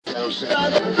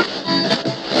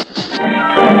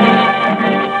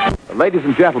Ladies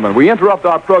and gentlemen, we interrupt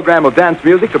our program of dance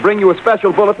music to bring you a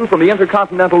special bulletin from the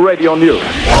Intercontinental Radio News.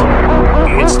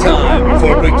 It's time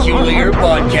for Peculiar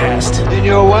Podcast. In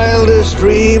your wildest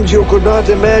dreams, you could not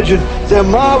imagine the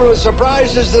marvelous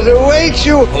surprises that await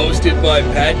you. Hosted by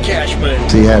Pat Cashman.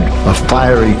 He had a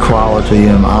fiery quality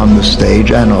on the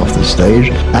stage and off the stage,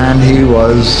 and he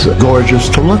was gorgeous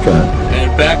to look at.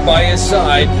 And back by his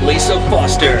side, Lisa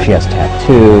Foster. She has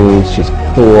tattoos, she's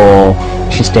cool,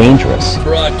 she's dangerous.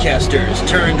 Broadcasters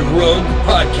turned rogue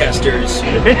podcasters.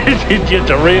 It's just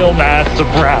a real nice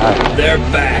surprise. They're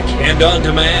back and on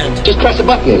demand. Just press a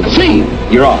button. See,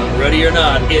 you're on. Ready or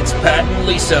not, it's Pat and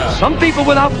Lisa. Some people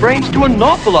without brains do an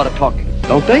awful lot of talking,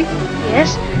 don't they?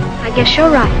 Yes, I guess you're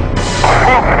right.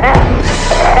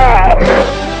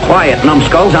 Quiet,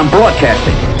 numbskulls, I'm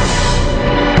broadcasting.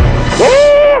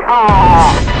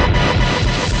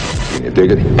 Can you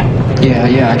dig it?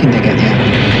 Yeah, I can dig it,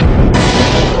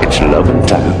 yeah. It's loving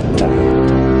time.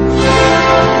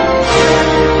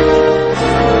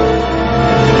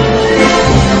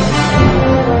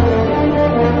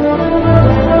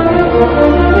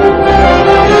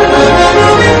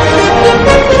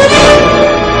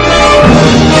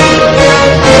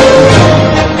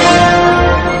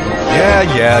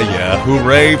 Yeah.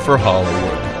 Hooray for Hollywood.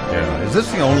 Yeah. Is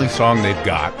this the only song they've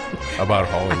got about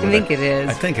Hollywood? I think it is.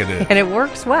 I think it is. And it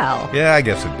works well. Yeah, I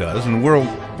guess it does. And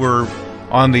we're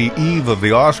on the eve of the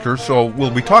Oscars, so we'll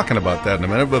be talking about that in a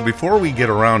minute. But before we get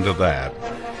around to that,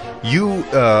 you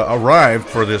arrived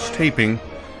for this taping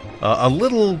a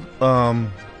little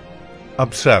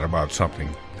upset about something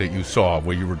that you saw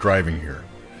while you were driving here.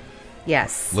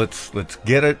 Yes. Let's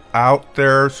get it out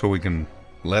there so we can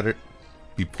let it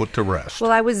be put to rest. Well,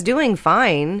 I was doing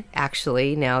fine,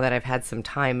 actually, now that I've had some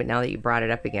time, but now that you brought it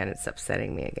up again, it's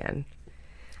upsetting me again.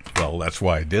 Well, that's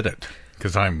why I did it,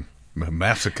 because I'm a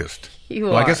masochist. You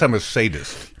are. are. I guess I'm a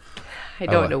sadist. I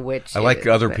don't know which. I like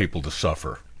other people to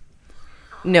suffer.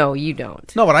 No, you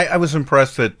don't. No, but I was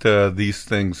impressed that these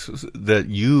things that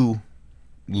you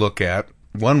look at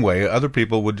one way, other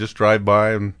people would just drive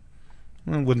by and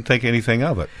wouldn't think anything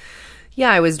of it.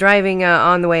 Yeah, I was driving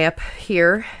on the way up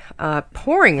here.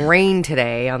 Pouring rain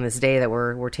today on this day that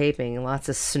we're taping. Lots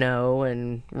of snow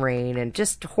and rain and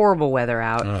just horrible weather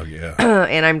out. Oh, yeah.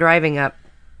 And I'm driving up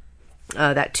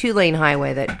that 2-lane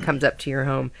highway that comes up to your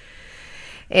home.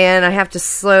 And I have to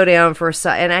slow down for a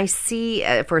and I see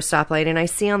for a stoplight, and I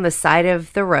see on the side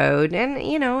of the road, and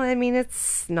I mean,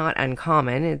 it's not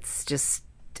uncommon. It's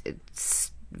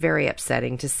very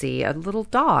upsetting to see a little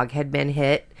dog had been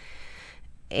hit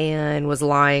and was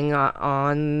lying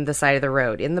on the side of the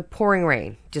road in the pouring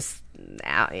rain, just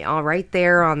right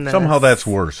there on the... Somehow that's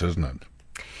worse, isn't it?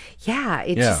 Yeah,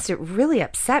 it really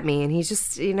upset me, and he's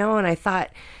just, and I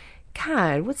thought,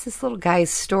 God, what's this little guy's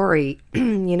story?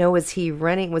 Was he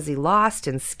running? Was he lost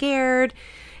and scared?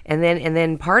 And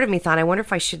then part of me thought, I wonder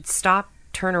if I should stop,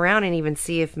 turn around, and even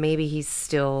see if maybe he's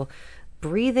still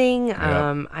breathing.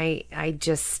 Yeah. I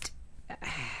just...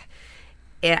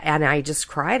 And I just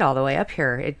cried all the way up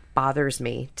here. It bothers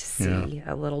me to see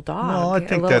a little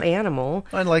dog, a little animal.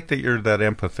 I like that you're that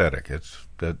empathetic.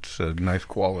 That's a nice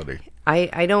quality.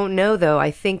 I don't know though. I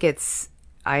think it's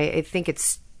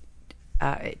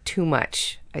too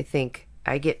much. I think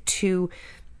I get too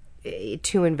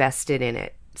invested in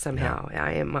it somehow.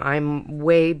 Yeah. I'm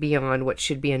way beyond what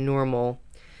should be a normal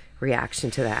reaction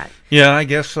to that. Yeah, I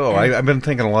guess so. I've been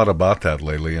thinking a lot about that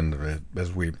lately, and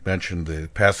as we mentioned, the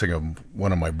passing of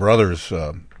one of my brothers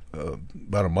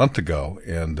about a month ago,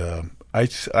 and I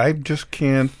just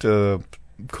can't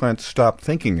stop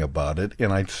thinking about it,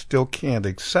 and I still can't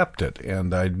accept it,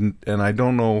 and I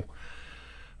don't know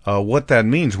what that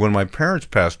means. When my parents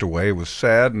passed away, it was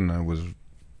sad, and it was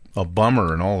a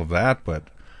bummer and all of that, but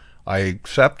I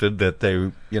accepted that they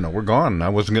were gone, and I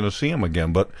wasn't going to see them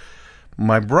again, but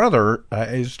my brother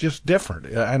is just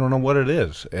different. I don't know what it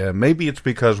is. Maybe it's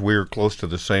because we're close to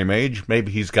the same age.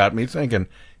 Maybe he's got me thinking,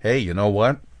 hey, you know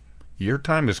what? Your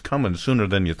time is coming sooner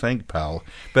than you think, pal.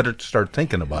 Better start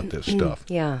thinking about this stuff.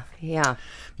 Yeah.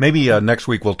 Maybe next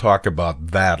week we'll talk about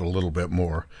that a little bit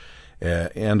more.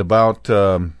 And about,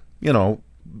 doing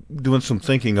some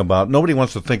thinking about, nobody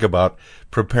wants to think about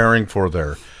preparing for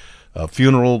their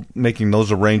funeral, making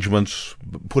those arrangements,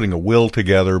 putting a will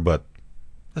together, but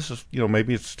this is,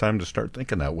 maybe it's time to start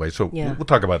thinking that way. So we'll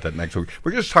talk about that next week.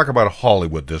 We're going to talk about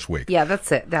Hollywood this week. Yeah, that's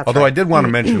it. Although I did want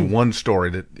to mention one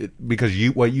story because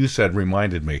what you said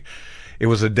reminded me. It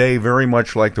was a day very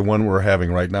much like the one we're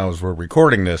having right now as we're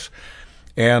recording this.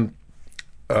 And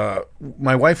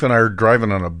my wife and I are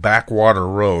driving on a backwater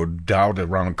road down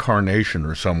around Carnation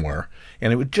or somewhere,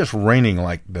 and it was just raining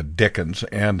like the dickens.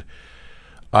 And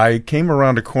I came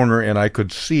around a corner, and I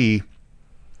could see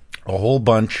a whole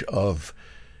bunch of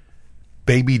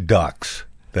baby ducks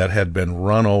that had been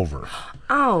run over.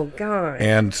 Oh, God.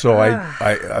 And so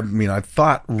I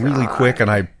thought really quick,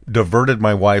 and I diverted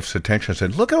my wife's attention. I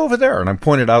said, look over there. And I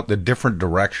pointed out the different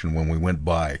direction when we went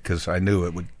by, because I knew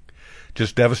it would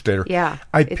just devastate her. Yeah.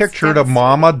 I pictured a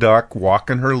mama duck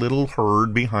walking her little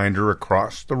herd behind her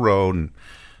across the road, and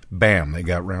bam, they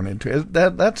got round into it.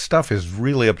 That stuff is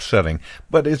really upsetting.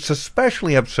 But it's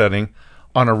especially upsetting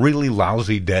on a really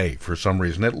lousy day for some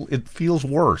reason. It feels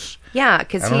worse. Yeah,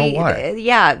 because I don't know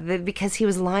why. Because he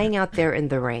was lying out there in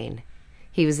the rain.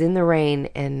 He was in the rain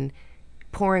and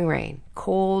pouring rain,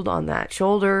 cold on that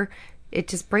shoulder. It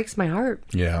just breaks my heart.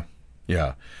 Yeah.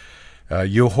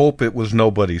 You hope it was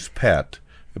nobody's pet,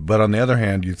 but on the other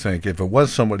hand, you think if it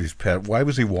was somebody's pet, why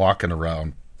was he walking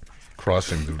around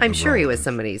crossing the I'm sure road? he was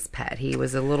somebody's pet. He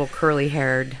was a little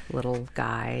curly-haired little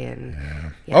guy, and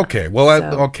okay. Well,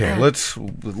 Let's.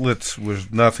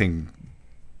 There's nothing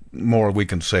more we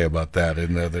can say about that.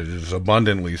 And that it is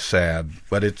abundantly sad,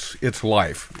 but it's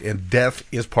life, and death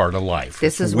is part of life.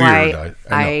 This is weird. why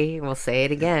I will say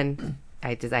it again.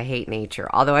 I hate nature.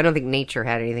 Although I don't think nature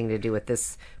had anything to do with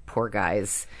this poor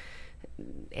guy's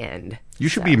end. You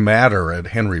should be madder at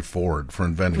Henry Ford for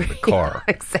inventing the car.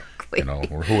 Exactly.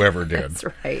 Or whoever did. That's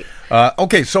right.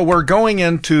 Okay, so we're going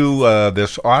into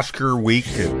this Oscar week.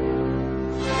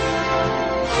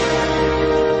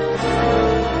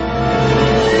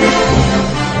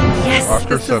 Yes,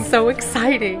 this is so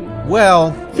exciting.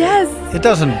 Well, yes, it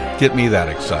doesn't get me that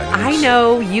excited. I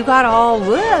know you got all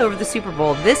over the Super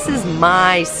Bowl. This is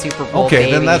my Super Bowl. Okay,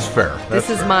 baby. then that's fair. This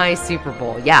is my Super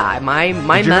Bowl. Yeah, my Did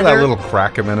mother. you hear that little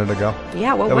crack a minute ago?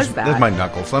 Yeah, what was that? That's my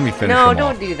knuckles. Let me finish. No, them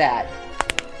don't off. do that.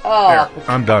 Oh, there,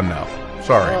 I'm done now.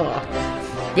 Sorry.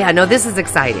 Yeah, no, this is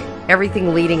exciting.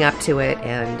 Everything leading up to it,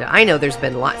 and I know there's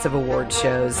been lots of award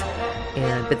shows,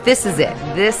 but this is it.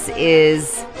 This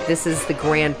is the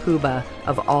grand poobah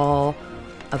of all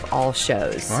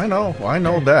shows. I know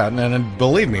that, and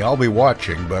believe me, I'll be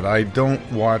watching, but I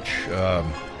don't watch.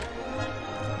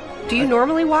 Do you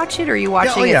normally watch it, or are you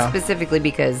watching it specifically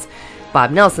because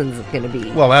Bob Nelson's going to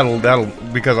be? Well, that'll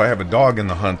because I have a dog in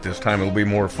the hunt this time. It'll be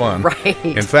more fun. Right.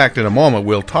 In fact, in a moment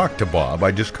we'll talk to Bob.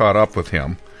 I just caught up with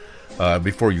him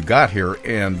before you got here,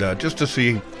 and just to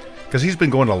see, because he's been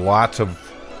going to lots of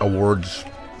awards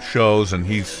shows, and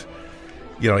he's.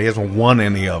 He hasn't won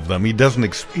any of them. He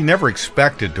never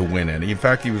expected to win any. In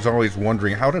fact, he was always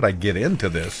wondering, how did I get into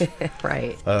this?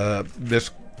 Right.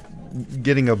 This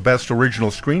getting a Best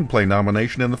Original Screenplay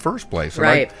nomination in the first place.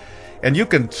 Right. And you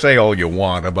can say all you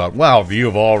want about, well,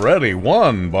 you've already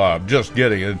won, Bob. Just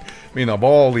kidding. I mean, of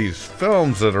all these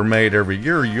films that are made every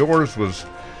year, yours was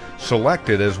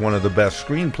selected as one of the best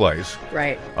screenplays.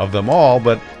 Right. Of them all.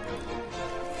 But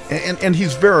and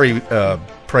he's very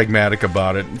pragmatic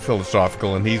about it and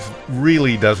philosophical, and he's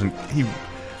really doesn't.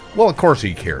 Well, of course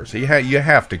he cares. You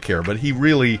have to care, but he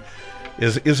really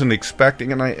isn't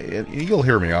expecting. And you'll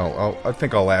hear me. I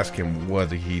think I'll ask him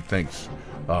whether he thinks.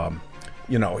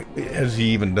 Has he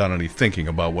even done any thinking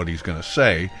about what he's going to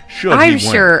say? I'm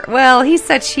sure. Well, he's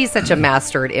such a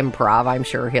master at improv. I'm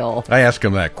sure he'll. I ask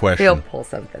him that question. He'll pull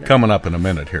something coming up in a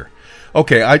minute here.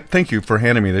 Okay, I thank you for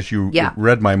handing me this. You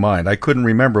read my mind. I couldn't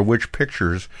remember which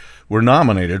pictures were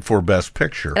nominated for Best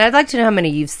Picture. And I'd like to know how many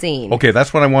you've seen. Okay,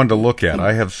 that's what I wanted to look at.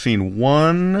 I have seen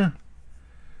 1,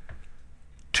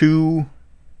 2.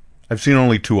 I've seen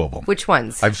only 2 of them. Which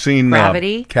ones? I've seen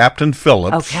Gravity? Captain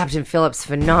Phillips. Oh, Captain Phillips,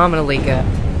 phenomenally good.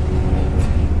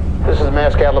 This is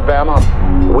Mask, Alabama.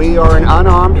 We are an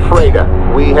unarmed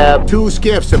freighter. We have 2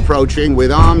 skiffs approaching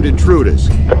with armed intruders.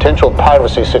 Potential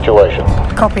piracy situation.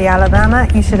 Copy, Alabama.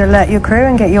 You should alert your crew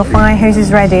and get your fire hoses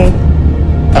ready.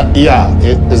 Yeah,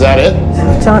 is that it?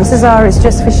 Chances are it's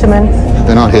just fishermen.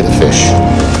 They're not here to fish.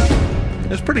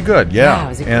 It's pretty good, yeah. It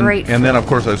was a great film. And then, of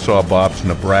course, I saw Bob's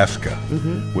Nebraska,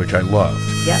 which I loved.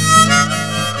 Yes.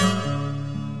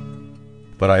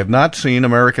 But I have not seen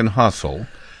American Hustle,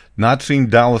 not seen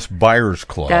Dallas Buyers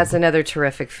Club. That's another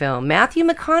terrific film. Matthew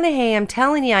McConaughey, I'm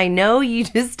telling you, I know you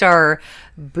just are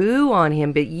boo on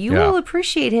him, but you will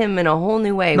appreciate him in a whole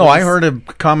new way. No, I heard a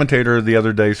commentator the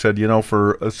other day said,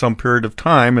 for some period of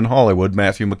time in Hollywood,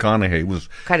 Matthew McConaughey was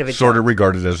kind of a sort joke. of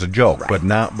regarded as a joke. Right.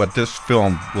 But this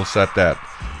film will set that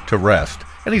to rest.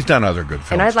 And he's done other good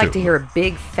films, and I'd like too. to hear a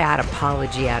big fat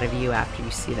apology out of you after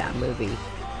you see that movie.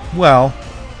 Well,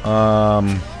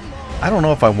 I don't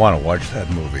know if I want to watch that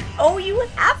movie. Oh, you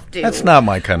have to. That's not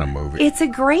my kind of movie. It's a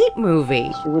great movie.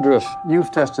 Mr. Woodruff,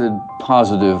 you've tested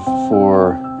positive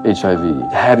for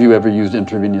HIV. Have you ever used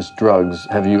intravenous drugs?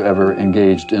 Have you ever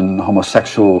engaged in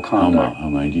homosexual conduct?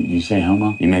 Homo. You say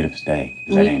homo? You made a mistake.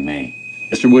 That ain't me.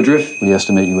 Mr. Woodruff, we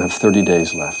estimate you have 30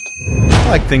 days left. I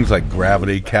like things like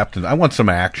Gravity, Captain. I want some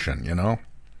action, you know?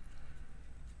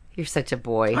 You're such a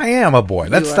boy. I am a boy.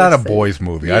 That's not a boy's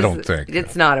movie, I don't think.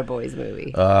 It's not a boy's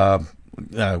movie.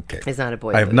 Okay. It's not a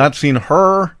boy's movie. I have not seen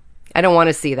Her. I don't want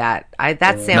to see that.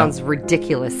 That sounds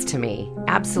ridiculous to me.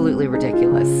 Absolutely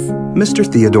ridiculous. Mr.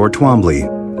 Theodore Twombly,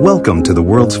 welcome to the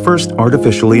world's first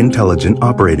artificially intelligent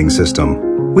operating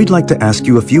system. We'd like to ask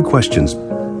you a few questions.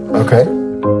 Okay.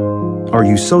 Are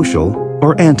you social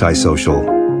or antisocial?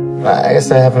 I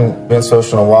guess I haven't been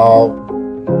social in a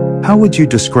while. How would you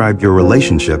describe your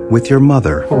relationship with your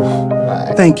mother?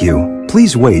 Thank you.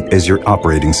 Please wait as your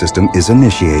operating system is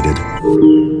initiated.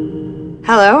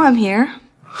 Hello, I'm here.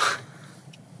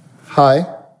 Hi.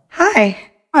 Hi,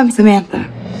 I'm Samantha.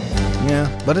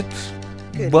 Yeah, but it's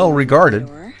well regarded.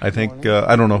 I think,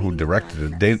 I don't know who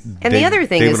directed it. The other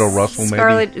thing David is O. Russell,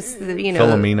 Scarlett, maybe?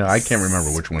 Philomena, I can't remember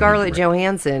which one. Scarlett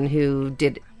Johansson, who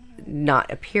did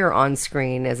not appear on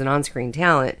screen as an on-screen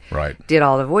talent, right, did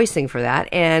all the voicing for that,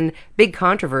 and big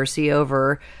controversy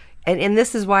over, and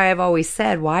this is why I've always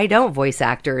said, why don't voice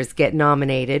actors get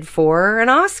nominated for an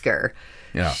Oscar?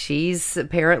 Yeah. She's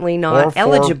apparently not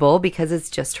eligible because it's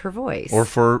just her voice. Or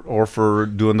for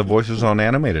doing the voices on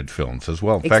animated films as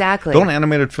well. In exactly. fact, don't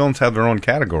animated films have their own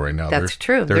category now? That's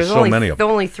true. There's so many of them.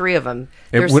 There's only 3 of them.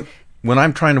 When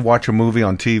I'm trying to watch a movie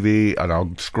on TV, and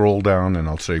I'll scroll down and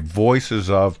I'll say, voices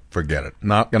of, forget it.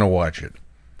 Not going to watch it.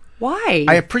 Why?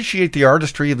 I appreciate the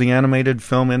artistry of the animated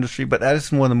film industry, but that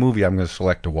isn't one of the movie I'm going to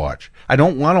select to watch. I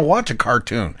don't want to watch a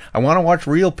cartoon. I want to watch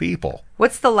real people.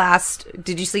 What's the last?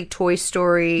 Did you see Toy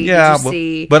Story? Yeah, did you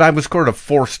see... but I was sort of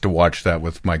forced to watch that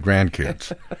with my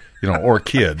grandkids, or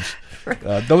kids.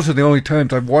 Those are the only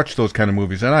times I've watched those kind of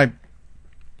movies, and I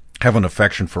have an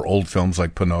affection for old films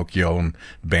like Pinocchio and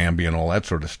Bambi and all that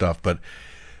sort of stuff. But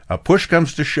push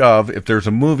comes to shove, if there's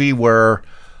a movie where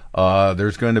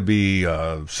there's going to be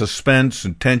suspense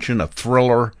and tension, a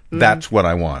thriller, that's what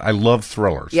I want. I love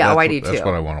thrillers. Yeah, I do too. That's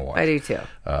what I want to watch. I do too.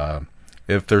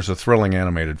 If there's a thrilling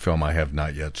animated film, I have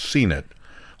not yet seen it.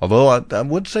 Although I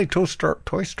would say Toy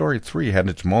Story 3 had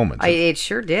its moments. It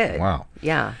sure did. Wow.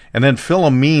 Yeah. And then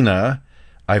Philomena,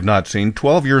 I've not seen.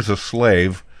 12 Years a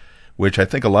Slave, which I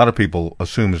think a lot of people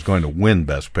assume is going to win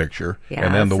Best Picture. Yeah,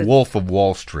 and then The Wolf of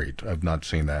Wall Street. I've not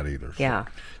seen that either. So. Yeah.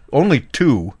 Only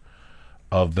 2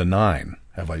 of the 9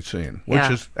 have I seen, which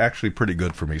is actually pretty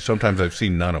good for me. Sometimes I've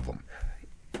seen none of them.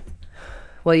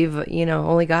 Well, you've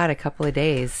only got a couple of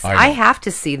days. I have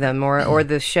to see them, or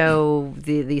the show,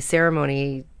 the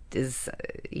ceremony is,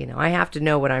 I have to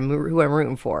know who I'm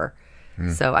rooting for.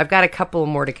 So I've got a couple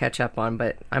more to catch up on,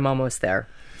 but I'm almost there.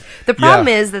 The problem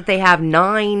is that they have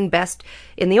 9 best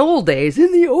in the old days.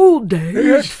 In the old days, they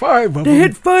had 5 of them. They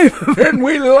had 5 of them, and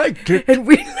we liked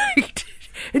it.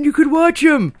 And you could watch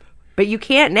them. But you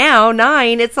can't now.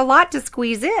 9, it's a lot to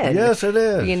squeeze in. Yes, it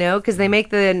is. Because they make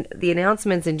the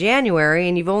announcements in January,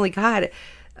 and you've only got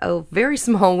a very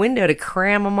small window to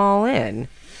cram them all in.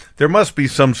 There must be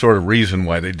some sort of reason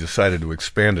why they decided to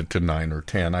expand it to 9 or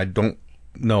 10. I don't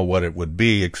know what it would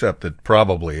be, except that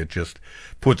probably it just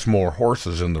puts more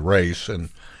horses in the race, and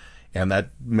that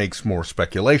makes more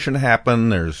speculation happen.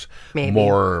 There's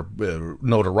more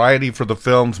notoriety for the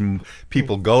films.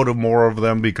 People go to more of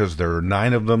them because there are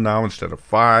 9 of them now instead of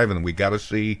 5, and we got to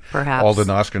see perhaps all the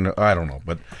Oscar. I don't know,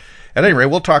 but at any rate,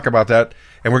 we'll talk about that,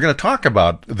 and we're going to talk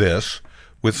about this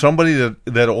with somebody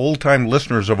that old-time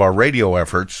listeners of our radio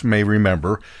efforts may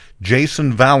remember,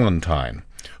 Jason Valentine,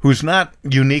 who's not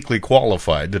uniquely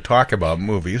qualified to talk about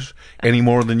movies any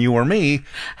more than you or me,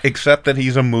 except that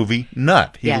he's a movie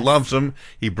nut. He loves them.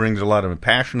 He brings a lot of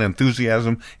passion,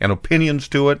 enthusiasm, and opinions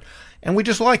to it, and we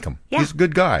just like him. Yeah. He's a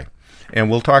good guy.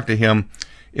 And we'll talk to him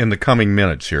in the coming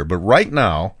minutes here. But right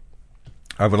now,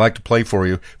 I would like to play for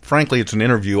you. Frankly, it's an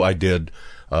interview I did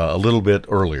a little bit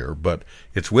earlier, but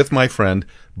it's with my friend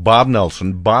Bob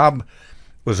Nelson. Bob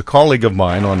was a colleague of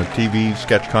mine on a TV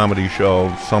sketch comedy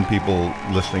show some people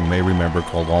listening may remember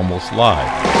called Almost Live.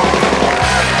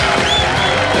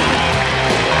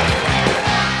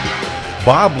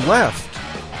 Bob left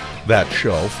that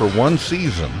show for 1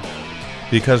 season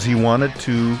because he wanted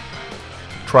to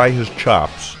try his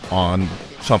chops on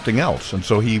something else. And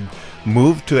so he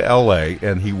moved to L.A.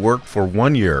 and he worked for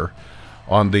 1 year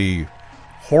on the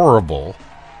horrible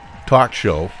talk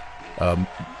show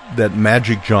that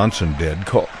Magic Johnson did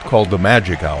called The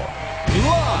Magic Hour.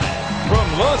 Live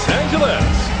from Los Angeles,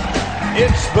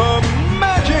 it's the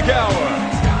Magic Kick Hour.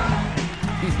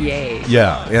 Yay.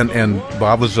 Yeah, and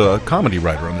Bob was a comedy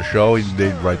writer on the show.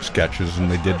 They'd write sketches,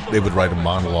 and they would write a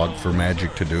monologue for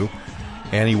Magic to do.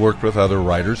 And he worked with other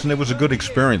writers, and it was a good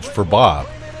experience for Bob.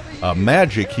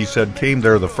 Magic, he said, came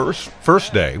there the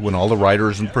first day when all the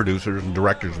writers and producers and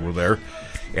directors were there,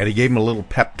 and he gave him a little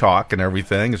pep talk and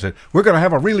everything, and said, "We're going to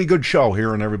have a really good show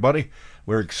here, and everybody,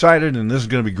 we're excited, and this is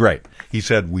going to be great." He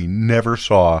said, "We never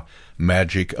saw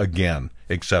Magic again,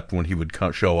 except when he would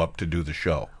show up to do the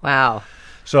show." Wow.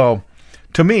 So,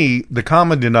 to me, the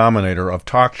common denominator of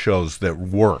talk shows that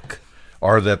work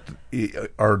are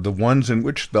the ones in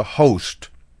which the host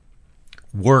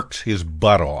works his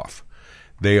butt off.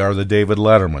 They are the David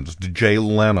Lettermans, the Jay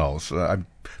Leno's.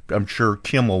 I'm sure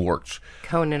Kimmel works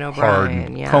Conan O'Brien,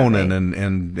 hard. yeah, Conan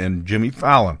and Jimmy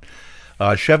Fallon.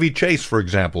 Chevy Chase, for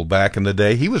example, back in the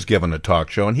day, he was given a talk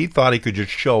show, and he thought he could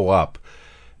just show up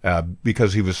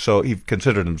because he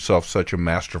considered himself such a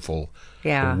masterful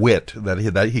wit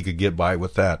that he could get by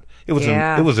with that. It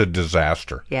was a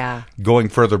disaster. Yeah. Going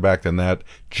further back than that,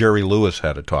 Jerry Lewis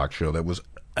had a talk show that was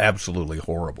absolutely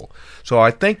horrible. So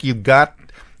I think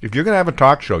if you're going to have a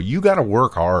talk show, you got to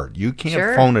work hard. You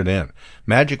can't phone it in.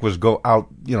 Magic was go out,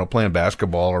 playing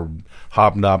basketball or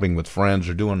hobnobbing with friends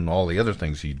or doing all the other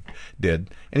things he did.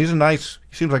 And he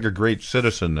seems like a great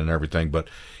citizen and everything, but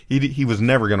he was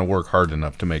never going to work hard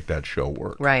enough to make that show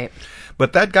work. Right.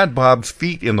 But that got Bob's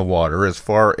feet in the water as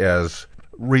far as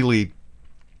really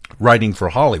writing for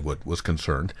Hollywood was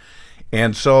concerned.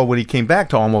 And so when he came back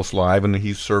to Almost Live, and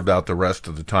he served out the rest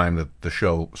of the time that the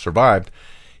show survived,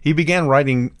 he began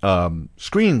writing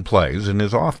screenplays in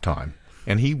his off time.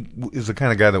 And he is the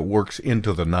kind of guy that works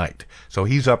into the night. So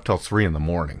he's up till 3 a.m.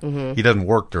 Mm-hmm. He doesn't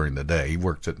work during the day. He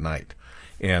works at night.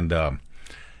 And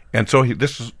so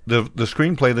this is the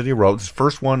screenplay that he wrote, his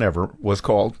first one ever, was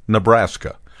called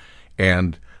Nebraska.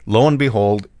 And lo and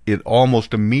behold, it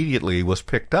almost immediately was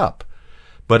picked up.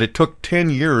 But it took 10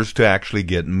 years to actually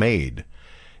get made.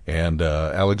 And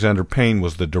Alexander Payne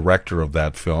was the director of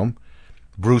that film.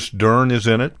 Bruce Dern is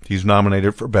in it. He's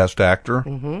nominated for Best Actor.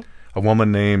 Mm-hmm. A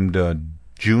woman named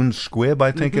June Squibb,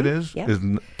 I think it is,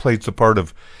 plays the part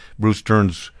of Bruce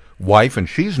Dern's wife, and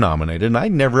she's nominated. And I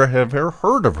never have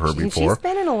heard of her before. She's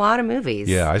been in a lot of movies.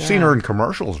 Yeah, I've seen her in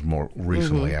commercials more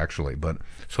recently, actually. But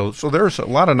so there's a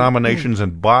lot of nominations,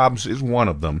 and Bob's is one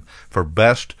of them for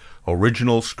Best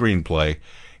Original Screenplay.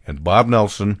 And Bob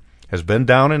Nelson has been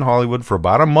down in Hollywood for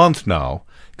about a month now,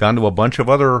 gone to a bunch of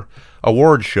other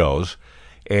award shows,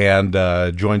 and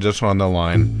joins us on the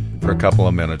line for a couple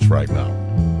of minutes right now.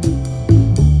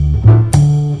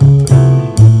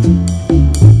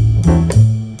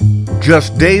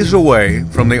 Just days away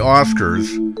from the Oscars,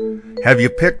 have you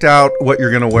picked out what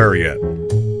you're going to wear yet?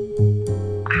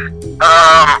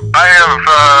 I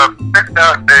have picked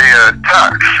out a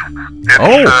tux.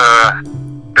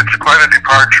 It's quite a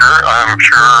departure, I'm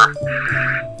sure.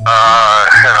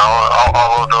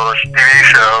 All of those TV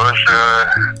shows,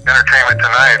 Entertainment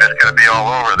Tonight is going to be all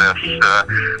over this.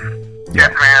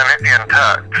 Ant-Man in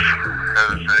tux.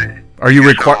 Are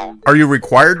you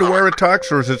required to wear a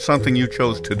tux, or is it something you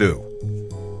chose to do?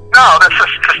 No, this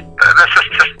is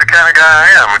just the kind of guy I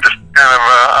am. Just kind of,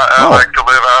 I like to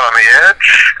live out on the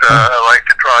edge. I like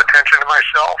to draw attention to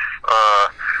myself.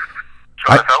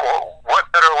 So I thought, well,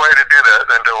 what better way to do that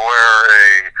than to wear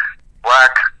a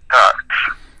black tux?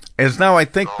 As now I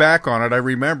think back on it, I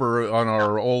remember on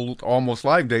our old Almost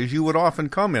Live days, you would often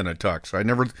come in a tux. I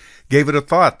never gave it a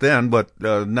thought then, but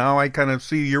now I kind of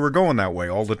see you were going that way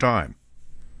all the time.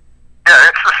 Yeah,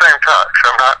 it's the same tux.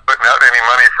 I'm not putting out any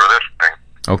money for this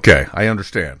thing. Okay, I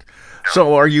understand.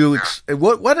 So are you,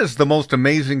 what is the most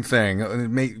amazing thing,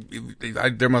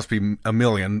 there must be a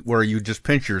million, where you just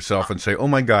pinch yourself and say, oh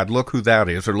my God, look who that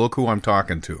is, or look who I'm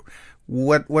talking to.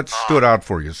 What stood out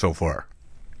for you so far?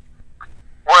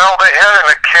 Well, they had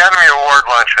an Academy Award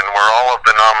luncheon where all of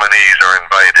the nominees are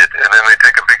invited, and then they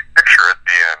take a big picture at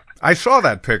the end. I saw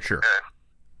that picture.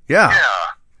 Yeah.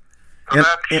 So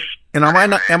and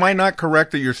am I not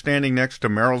correct that you're standing next to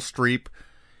Meryl Streep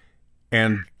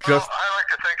and just... Well, I like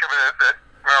to think of it that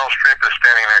Meryl Streep is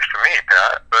standing next to me,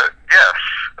 Pat, but yes,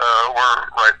 we're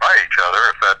right by each other,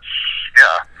 if that's,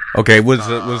 Okay,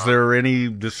 was there any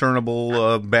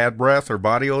discernible bad breath or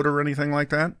body odor or anything like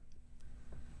that?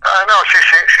 No, she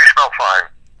smelled fine.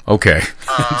 Okay,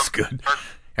 that's good.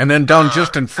 And then down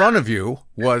just in front of you,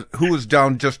 who was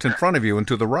down just in front of you and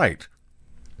to the right?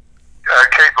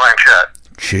 Kate Blanchett.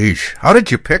 Sheesh, how did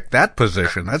you pick that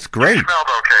position? That's great. She smelled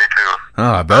okay, too.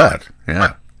 Oh, I bet,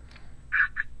 yeah.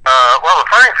 Well, the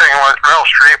funny thing was Meryl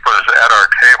Streep was at our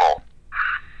table,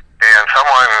 and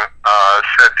someone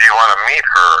said, do you want to meet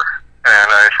her? And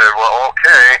I said, well,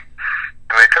 okay.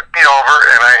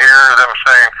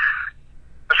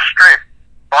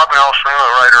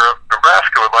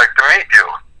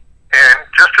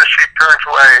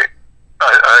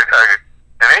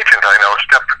 an agent I know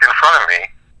stepped in front of me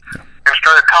and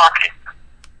started talking.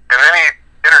 And then he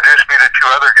introduced me to two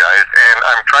other guys, and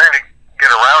I'm trying to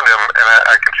get around him, and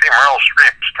I can see Meryl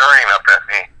Streep staring up at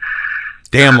me.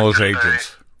 Damn those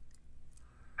agents.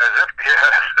 As if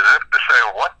to say,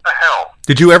 what the hell?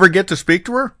 Did you ever get to speak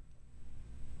to her?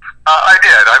 I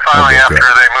did. I finally, after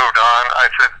they moved on, I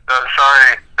said,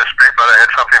 sorry, Miss Streep, but I had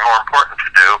something more important to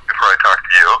do before I talked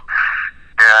to you.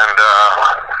 And,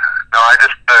 no, I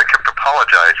just kept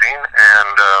apologizing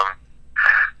and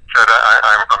said,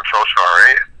 I'm so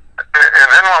sorry. And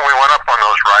then when we went up on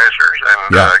those risers,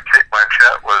 and Kate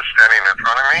Blanchett was standing in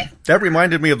front of me. That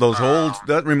reminded me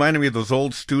of those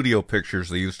old studio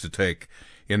pictures they used to take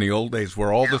in the old days,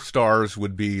 where all the stars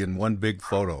would be in one big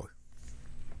photo.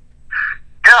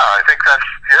 Yeah, I think that's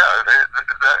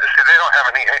see, they don't have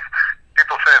any.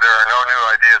 People say there are no new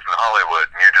ideas in Hollywood,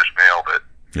 and you just nailed it.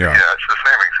 Yeah, it's the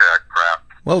same exact crap.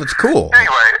 Well, it's cool.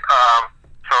 Anyway,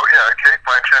 so yeah, Kate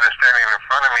Blanchett is standing in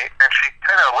front of me, and she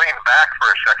kind of leaned back for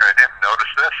a second. I didn't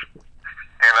notice this,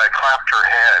 and I clapped her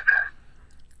head.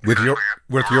 With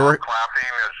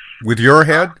your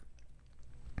head?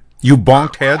 You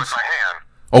bonked heads? With my hand.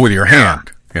 Oh, with your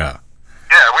hand. Yeah.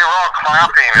 Yeah, we were all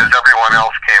clapping as everyone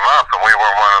else came up, and we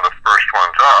were one of the first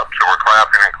ones up. So we're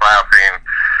clapping and clapping.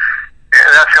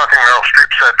 And that's the only thing Meryl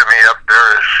Streep said to me up there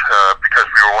is, because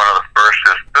we were one of the first,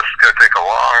 is this is going to take a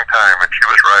long time. And she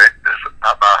was right. There's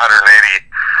about 180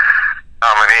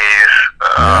 nominees.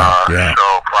 So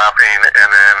clapping, and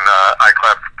then I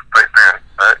clapped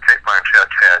Kate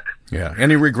Blanchett's head. Yeah.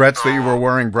 Any regrets that you were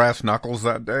wearing brass knuckles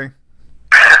that day?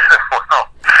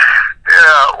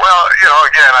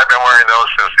 Again, I've been wearing those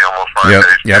since the almost 5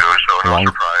 days too, so no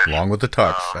surprise. Along with the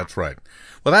tux, that's right.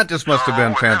 Well, that just must have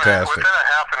been fantastic. Within a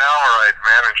half an hour, I'd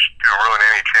managed to ruin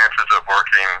any chances of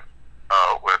working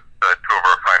with two of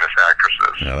our finest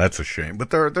actresses. Yeah, that's a shame. But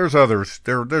there's others.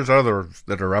 There's others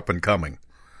that are up and coming.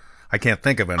 I can't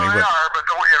think of any. But the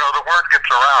word gets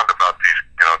around about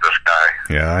this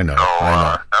guy. Yeah, I know. So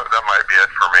that might be it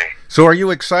for me. So are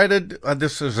you excited?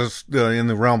 This is in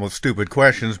the realm of stupid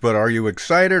questions, but are you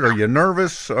excited? Are you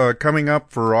nervous coming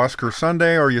up for Oscar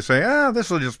Sunday? Or you say, this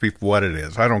will just be what it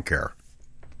is. I don't care.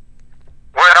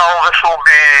 Well, this will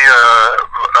be,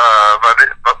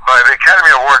 by the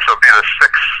Academy Awards, it'll be the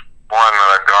sixth one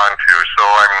that I've gone to. So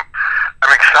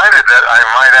I'm excited that I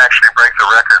might actually break the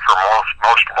record for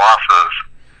most losses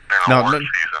in award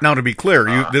season. Now, to be clear,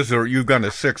 you've gone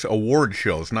to 6 award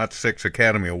shows, not 6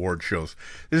 Academy Award shows.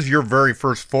 This is your very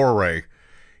first foray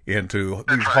into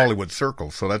these Hollywood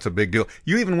circles, so that's a big deal.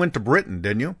 You even went to Britain,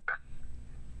 didn't you?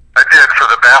 I did, for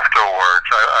the BAFTA Awards.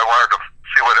 I wanted to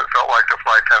see what it felt like to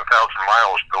fly 10,000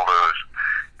 miles to lose.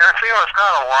 And it's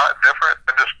not a lot different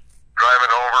than just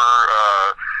driving over,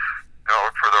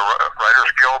 for the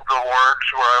Writers Guild Awards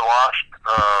where I lost,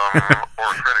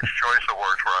 or Critics' Choice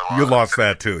Awards where I lost. You lost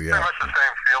that too, yeah. Pretty much the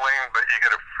same feeling, but you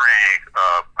get a free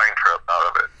plane trip out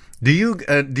of it.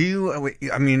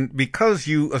 I mean, because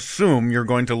you assume you're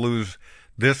going to lose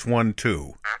this one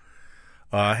too,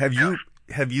 have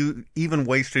you even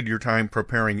wasted your time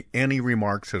preparing any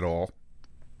remarks at all?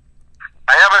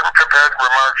 I haven't prepared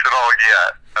remarks at all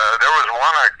yet. There was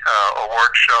one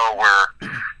award show where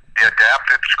the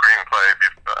adapted screenplay,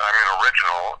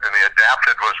 original, and the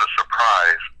adapted was a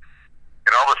surprise.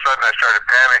 And all of a sudden I started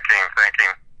panicking,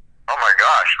 thinking, oh my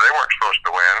gosh, they weren't supposed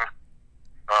to win.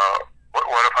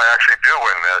 What if I actually do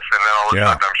win this? And then all of a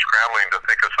sudden I'm scrambling to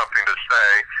think of something to say.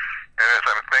 And as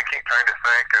I'm trying to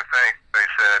think, they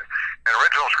said, an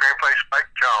original screenplay,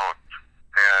 Spike Jones.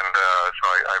 And so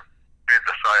I breathed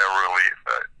a sigh of relief.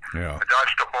 I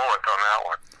dodged a bullet on that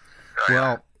one.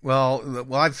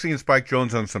 Well, I've seen Spike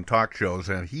Jones on some talk shows,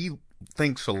 and he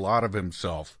thinks a lot of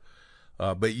himself.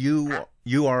 But you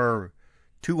are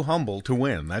too humble to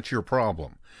win. That's your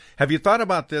problem. Have you thought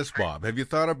about this, Bob? Have you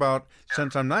thought about,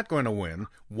 since I'm not going to win,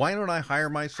 why don't I hire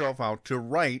myself out to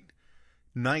write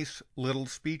nice little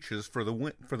speeches for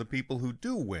the people who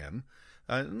do win?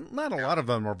 Not a lot of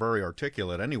them are very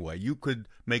articulate anyway. You could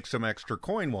make some extra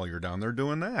coin while you're down there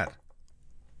doing that.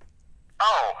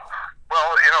 Oh,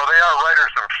 well, they are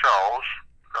writers themselves.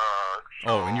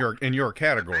 In your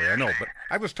category, I know. But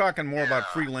I was talking more about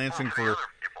freelancing for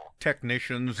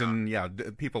technicians and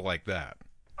people like that.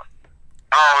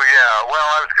 Oh yeah. Well,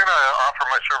 I was going to offer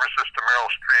my services to Meryl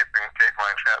Streep and Kate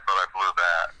Blanchett, but I blew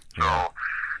that. So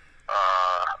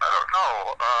I don't know.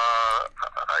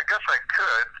 I guess I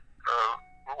could.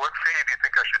 What fee do you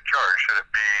think I should charge? Should it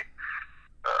be,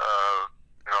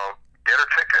 theater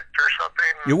ticket or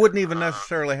something? It wouldn't even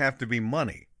necessarily have to be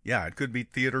money. Yeah, it could be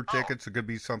theater tickets. It could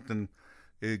be something.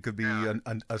 It could be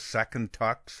a second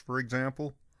tux, for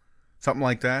example. something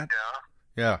like that.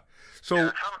 Yeah. So some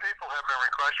people have been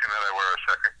requesting that I wear a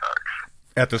second tux.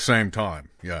 At the same time,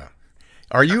 yeah.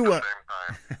 Are you? At the same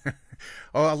time.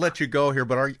 Oh, I'll let you go here,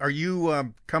 but are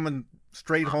you coming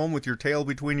straight home with your tail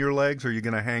between your legs, or are you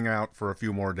going to hang out for a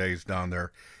few more days down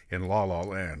there in La La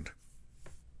Land?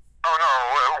 Oh,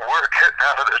 no, we're getting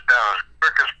out of this town as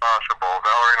quick as possible.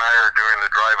 Valerie and I are doing the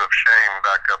drive of shame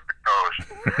back up the coast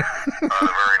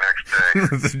the very next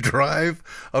day. The drive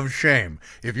of shame.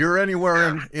 If you're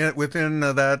anywhere within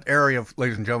that area,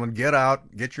 ladies and gentlemen, get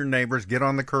out, get your neighbors, get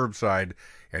on the curbside,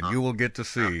 and you will get to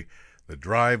see the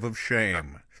drive of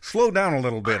shame. Slow down a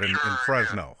little bit in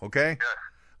Fresno, okay? Yeah.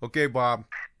 Okay, Bob.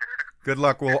 Good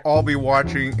luck. We'll all be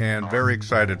watching and very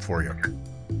excited for you. All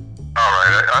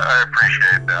right, I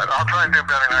appreciate that. I'll try and do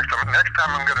better next time. Next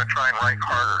time I'm going to try and write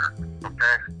harder,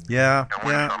 okay? Yeah.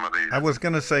 I was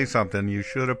going to say something. You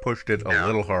should have pushed it a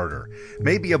little harder.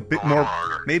 Maybe a bit more,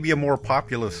 maybe a more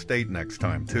populous state next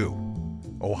time, too.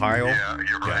 Ohio? Yeah,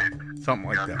 you're right. Something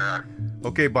like that.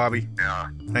 Okay, Bobby. Yeah.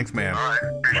 Thanks, man. All right,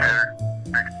 appreciate it.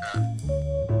 Thanks, Pat.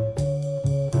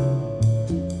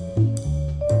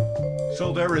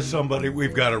 So there is somebody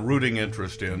we've got a rooting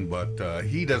interest in, but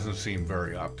he doesn't seem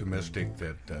very optimistic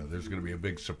that there's going to be a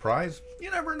big surprise.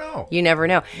 You never know. You never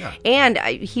know. Yeah. And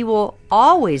he will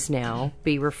always now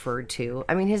be referred to.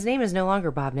 I mean, his name is no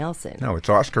longer Bob Nelson. No, it's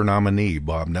Oscar nominee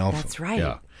Bob Nelson. That's right.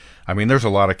 Yeah. I mean, there's a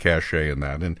lot of cachet in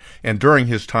that. And during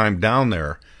his time down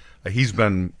there, he's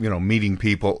been, meeting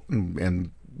people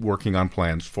and working on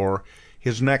plans for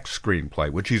his next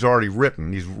screenplay, which he's already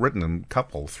written. He's written a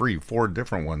couple, 3, 4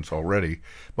 different ones already,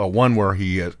 but one where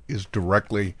he is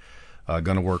directly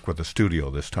going to work with the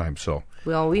studio this time. So,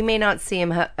 well, we may not see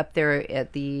him up there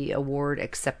at the award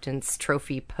acceptance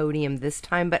trophy podium this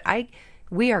time, but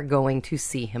we are going to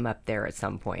see him up there at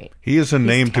some point. He is a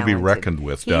name to be reckoned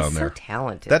with down there. He's so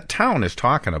talented. That town is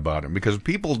talking about him because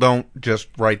people don't just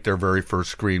write their very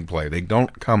first screenplay. They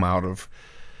don't come out of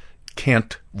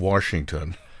Kent,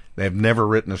 Washington. They've never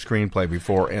written a screenplay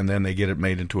before, and then they get it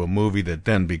made into a movie that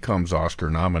then becomes Oscar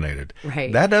nominated.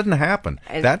 Right. That doesn't happen.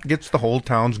 And that gets the whole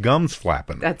town's gums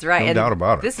flapping. That's right. No doubt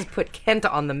about it. This has put Kent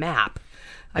on the map.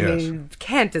 I mean,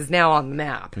 Kent is now on the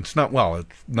map. It's not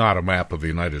a map of the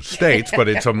United States, but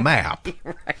it's a map.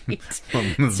 Right.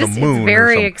 From it's the moon. It's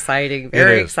very exciting.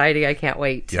 Very exciting. I can't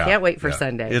wait. Yeah, can't wait for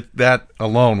Sunday. That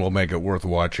alone will make it worth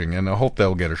watching, and I hope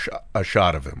they'll get a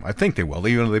shot of him. I think they will.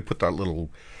 They put that little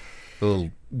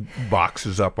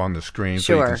boxes up on the screen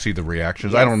so you can see the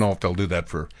reactions. Yes. I don't know if they'll do that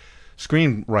for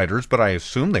screenwriters, but I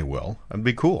assume they will. That'd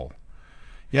be cool.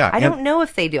 Yeah, I don't know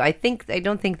if they do. I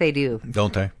don't think they do.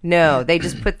 Don't they? No, they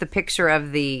just put the picture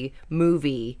of the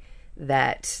movie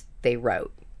that they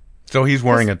wrote. So he's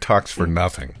wearing a tux for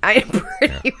nothing.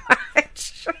 Pretty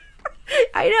much.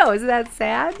 I know. Isn't that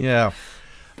sad? Yeah.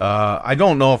 I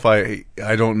don't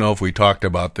know if we talked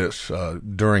about this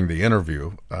during the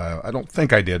interview. I don't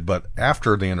think I did, but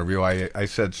after the interview, I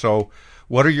said, "So,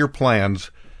 what are your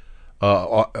plans,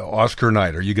 Oscar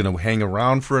night? Are you going to hang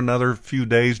around for another few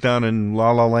days down in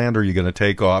La La Land, or are you going to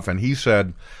take off?" And he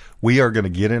said, "We are going to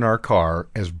get in our car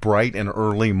as bright and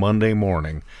early Monday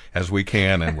morning as we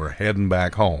can, and we're heading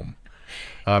back home."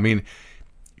 I mean,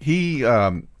 he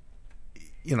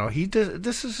he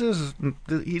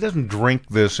doesn't drink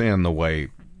this in the way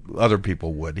other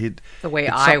people would. The way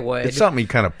I would. It's something he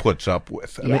kind of puts up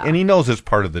with. I mean, and he knows it's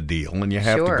part of the deal, and you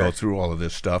have to go through all of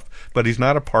this stuff. But he's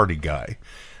not a party guy.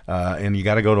 And you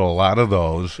got to go to a lot of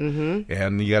those, and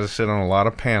you got to sit on a lot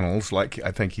of panels, like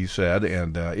I think he said,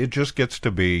 and it just gets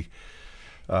to be,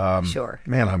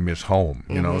 man, I miss home,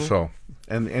 you know. So,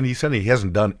 and he said he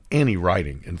hasn't done any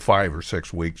writing in 5 or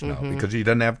 6 weeks now because he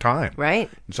doesn't have time. Right.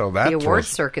 So that the award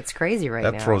circuit's crazy right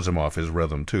now. That throws him off his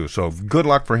rhythm too. So good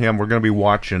luck for him. We're going to be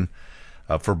watching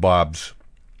for Bob's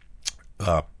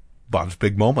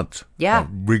big moments. Yeah.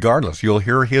 Regardless, you'll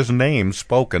hear his name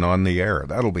spoken on the air.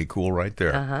 That'll be cool right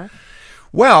there.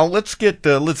 Well, let's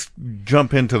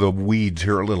jump into the weeds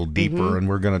here a little deeper, and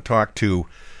we're going to talk to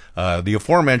the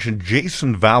aforementioned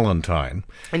Jason Valentine.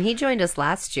 And he joined us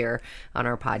last year on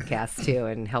our podcast, too,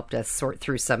 and helped us sort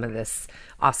through some of this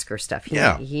Oscar stuff.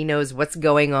 He knows what's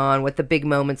going on, what the big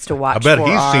moments to watch I bet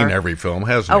he's seen every film,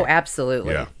 hasn't he? Oh,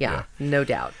 absolutely. Yeah, no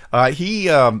doubt.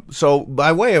 So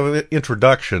by way of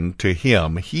introduction to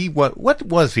him, what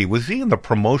was he? Was he in the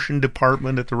promotion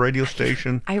department at the radio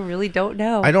station? I really don't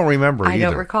know. I don't remember either. I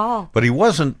don't recall. But he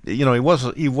wasn't,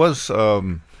 he was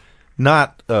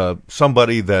not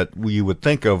somebody that you would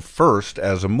think of first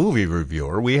as a movie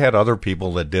reviewer. We had other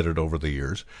people that did it over the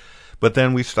years, but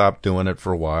then we stopped doing it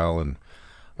for a while. And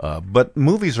but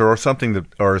movies are something that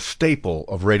are a staple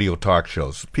of radio talk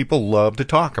shows. People love to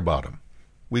talk about them.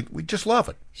 We just love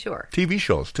it. Sure. TV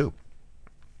shows, too.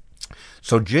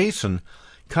 So Jason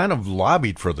kind of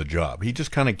lobbied for the job. He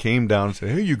just kind of came down and said,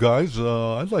 hey, you guys,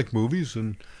 I like movies,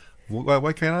 and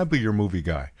why can't I be your movie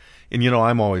guy? And,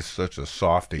 I'm always such a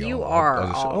softie. You are.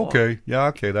 I'll just say,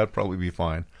 okay, that'd probably be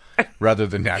fine, rather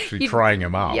than actually trying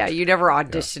him out. Yeah, you never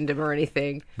auditioned him or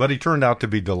anything. But he turned out to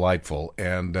be delightful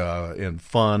and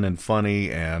fun and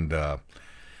funny, and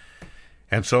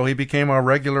so he became our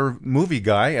regular movie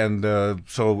guy. And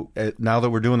so now that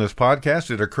we're doing this podcast,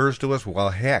 it occurs to us, well,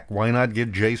 heck, why not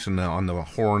get Jason on the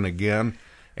horn again,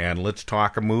 and let's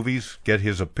talk movies, get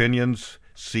his opinions,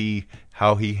 see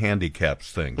how he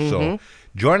handicaps things. So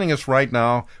joining us right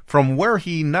now from where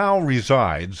he now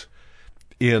resides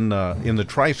in the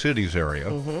Tri-Cities area,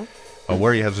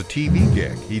 where he has a TV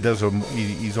gig.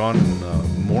 He's on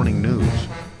morning news.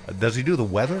 Does he do the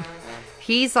weather?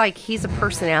 He's a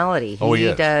personality.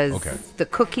 He does the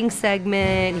cooking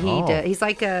segment. He's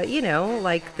like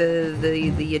like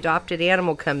the adopted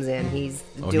animal comes in. He's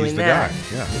doing that. Guy.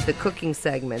 Yeah. The cooking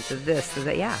segment, the this, the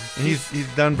that. Yeah. And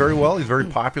he's done very well. He's very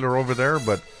popular over there,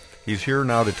 but he's here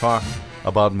now to talk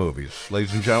about movies.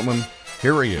 Ladies and gentlemen,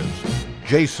 here he is,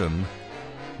 Jason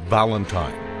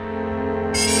Valentine.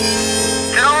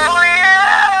 Oh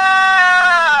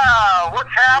yeah! What's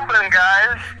happening,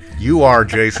 guys? You are,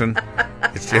 Jason.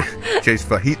 It's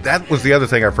Jason. That was the other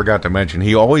thing I forgot to mention.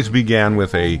 He always began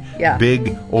with a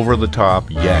big, over-the-top,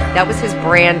 That was his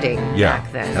branding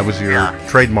back then. That was your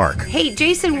trademark. Hey,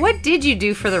 Jason, what did you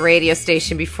do for the radio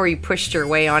station before you pushed your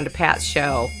way onto Pat's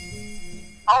show?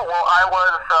 Oh, well, I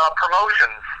was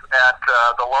promotions at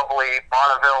the lovely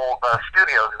Bonneville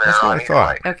studios there. That's what I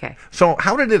thought. Okay. So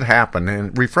how did it happen,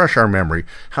 and refresh our memory,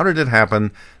 how did it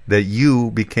happen that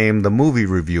you became the movie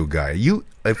review guy? You,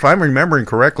 if I'm remembering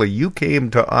correctly, you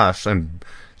came to us and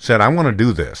said, I want to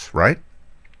do this, right?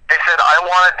 I said, I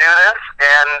want to do this,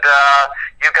 and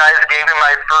you guys gave me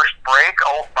my first break,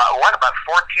 about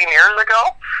 14 years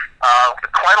ago?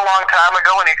 Quite a long time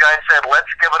ago, when you guys said,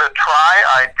 let's give it a try.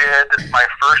 I did my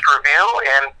first review,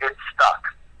 and it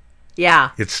stuck.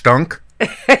 Yeah. It stunk?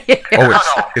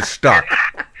 It stuck.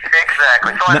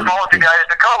 Exactly. So I followed you guys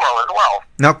to Como as well.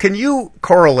 Now, can you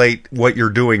correlate what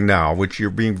you're doing now, which you're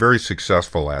being very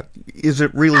successful at? Is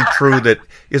it really true that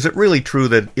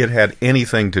it had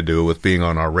anything to do with being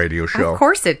on our radio show? Of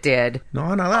course it did. No,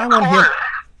 I want to hear.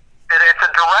 It's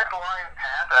a direct line,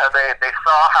 Pat. They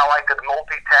saw how I could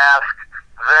multitask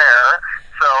there,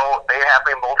 so they have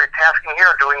me multitasking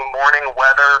here, doing morning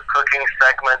weather, cooking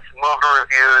segments, movie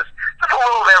reviews, just a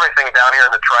little of everything down here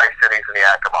in the Tri-Cities and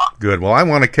Yakima. Good. Well, I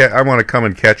want to come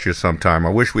and catch you sometime. I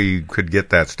wish we could get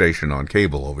that station on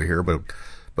cable over here, but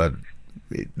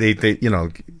they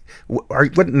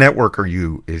what network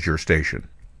is your station?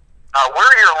 We're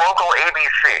your local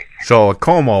ABC. So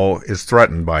Como is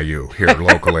threatened by you here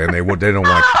locally, and they don't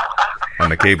want you on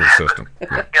the cable system. Yeah,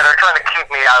 they're trying to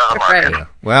keep me out of the market. Right. Yeah.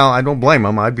 Well, I don't blame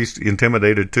them. I'd be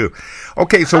intimidated too.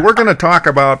 Okay, so we're going to talk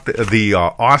about the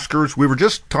Oscars. We were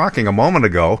just talking a moment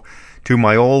ago to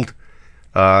my old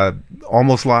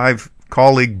Almost Live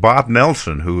colleague Bob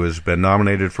Nelson, who has been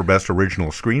nominated for Best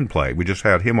Original Screenplay. We just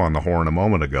had him on the horn a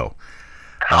moment ago.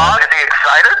 Is he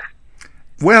excited?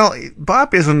 Well,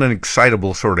 Bob isn't an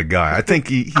excitable sort of guy. I think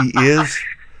he is,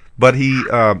 but he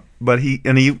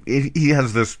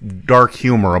has this dark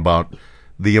humor about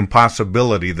the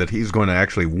impossibility that he's going to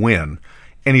actually win,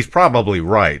 and he's probably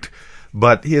right.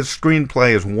 But his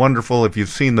screenplay is wonderful. If you've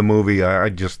seen the movie, I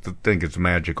just think it's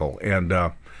magical. And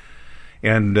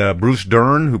Bruce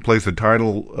Dern, who plays the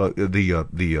title,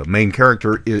 the main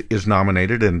character, is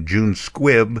nominated, and June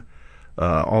Squibb.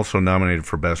 Also nominated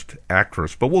for Best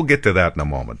Actress, but we'll get to that in a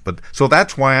moment. But so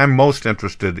that's why I'm most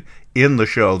interested in the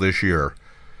show this year,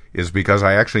 is because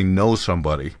I actually know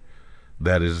somebody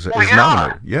that is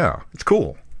nominated. Yeah, it's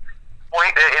cool. Well,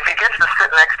 if he gets to sit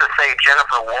next to, say,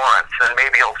 Jennifer Lawrence, then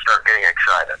maybe he'll start getting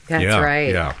excited. That's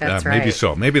right. Yeah, that's right. Maybe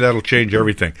so. Maybe that'll change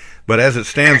everything. But as it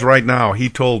stands right now, he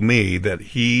told me that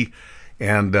he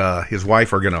and his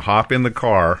wife are going to hop in the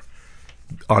car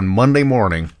on Monday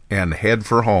morning and head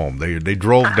for home. They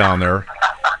drove down there,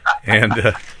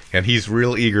 and he's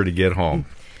real eager to get home.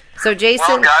 So Jason,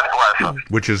 well, God bless him.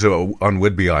 Which is on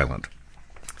Whidbey Island.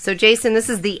 So Jason, this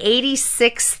is the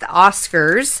 86th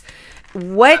Oscars.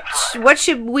 What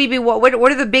should we be? What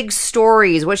are the big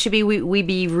stories? What should we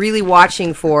be really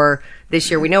watching for this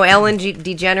year? We know Ellen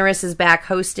DeGeneres is back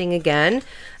hosting again.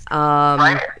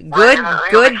 Right.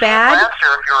 Good, bad. Last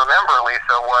year, if you remember,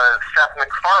 Lisa, was Seth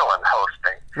MacFarlane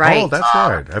hosting. Right. Oh, that's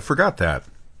right. I forgot that.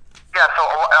 Yeah, so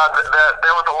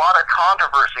there was a lot of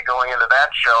controversy going into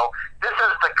that show, this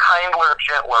is the kinder,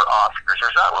 gentler Oscars.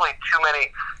 There's not really too many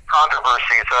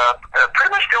controversies.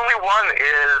 Pretty much the only one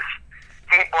is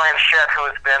Kate Blanchett, who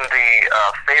has been the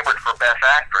favorite for Best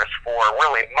Actress for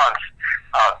really months,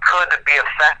 could be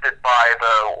affected by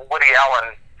the Woody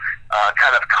Allen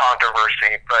kind of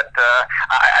controversy. But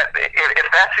if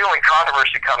that's the only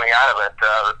controversy coming out of it,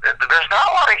 there's not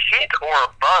a lot of heat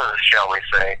or buzz, shall we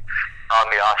say, on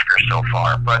the Oscars so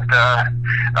far. But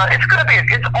it's going to be,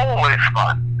 it's always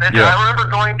fun. Yeah. I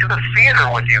remember going to the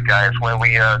theater with you guys when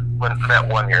we went that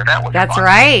one year. That's fun.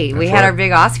 right. We had our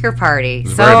big Oscar party.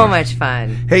 So much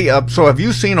fun. Hey, so have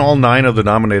you seen all 9 of the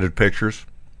nominated pictures?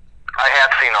 I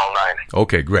have seen all 9.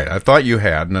 Okay, great. I thought you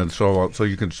had, and so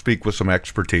you can speak with some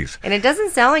expertise. And it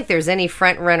doesn't sound like there's any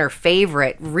front-runner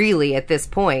favorite, really, at this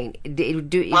point.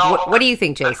 What do you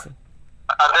think, Jason?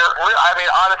 I mean,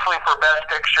 honestly, for Best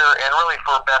Picture and really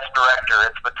for Best Director,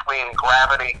 it's between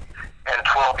Gravity and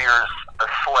 12 Years a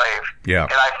Slave. Yeah.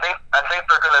 And I think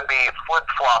they're going to be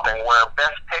flip-flopping, where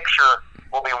Best Picture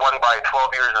will be won by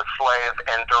 12 Years a Slave,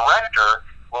 and Director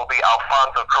will be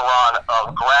Alfonso Cuarón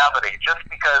of Gravity, just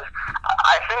because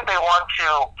I think they want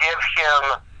to give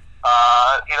him,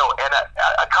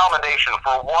 a commendation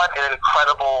for what an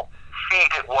incredible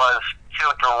feat it was to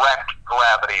direct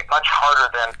Gravity, much harder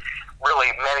than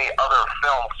really many other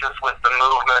films, just with the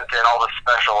movement and all the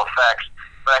special effects.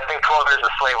 But I think 12 Years a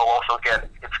Slave will also get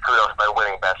its kudos by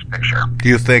winning Best Picture. Do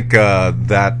you think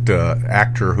that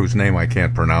actor, whose name I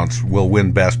can't pronounce, will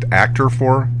win Best Actor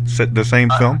for the same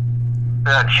film?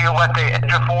 Chiwetel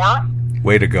Ejiofor?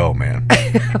 Way to go, man.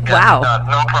 Wow.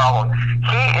 No problem.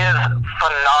 He is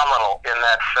phenomenal in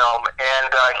that film, and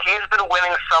he's been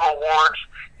winning some awards.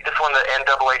 He just won the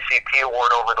NAACP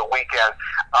award over the weekend.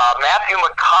 Matthew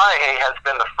McConaughey has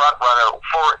been the front runner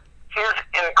for his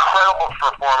incredible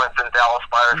performance in Dallas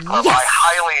Buyers Club. Yes. I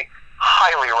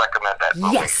highly recommend that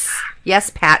movie.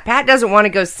 Yes, Pat. Pat doesn't want to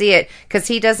go see it because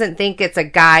he doesn't think it's a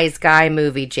guy's guy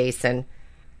movie, Jason.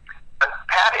 But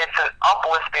Pat, it's an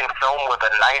uplifting film with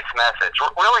a nice message.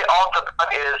 Really, all it's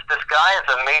about is this guy is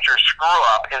a major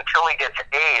screw-up until he gets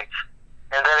AIDS,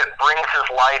 and then it brings his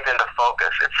life into focus.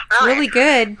 It's really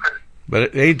good.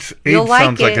 But AIDS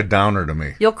sounds like a downer to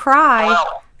me. You'll cry.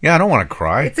 Well, yeah, I don't want to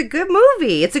cry. It's a good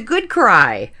movie. It's a good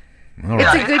cry. Right.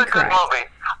 It's a good cry. Movie.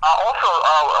 Also,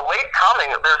 late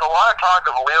coming, there's a lot of talk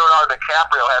of Leonardo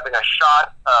DiCaprio having a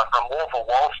shot from Wolf of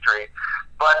Wall Street,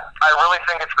 but I really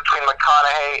think it's between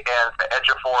McConaughey and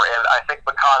Ejiofor, and I think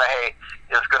McConaughey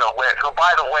is going to win, who,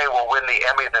 by the way, will win the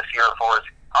Emmy this year for his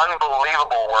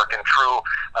unbelievable work in True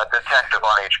Detective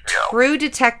on HBO. True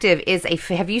Detective is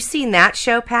have you seen that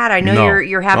show, Pat? I know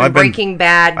you're having Breaking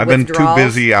Bad I've withdrawals. been too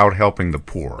busy out helping the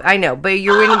poor. I know, but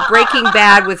you're in Breaking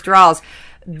Bad withdrawals.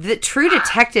 The True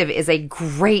Detective is a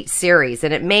great series,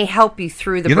 and it may help you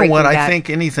through the Breaking Bad. You know what? I think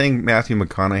anything Matthew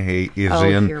McConaughey is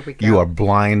in, you are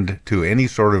blind to any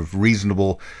sort of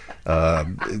reasonable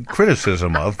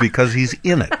criticism of, because he's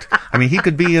in it. I mean, he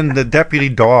could be in The Deputy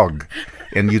Dog,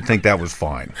 and you'd think that was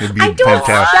fine. It'd be fantastic.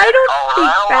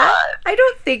 I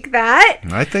don't think that.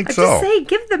 I think I'm so. Just say,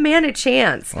 give the man a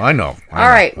chance. I know. All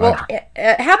right. Well,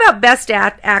 how about Best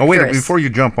Actress? Oh, wait, before you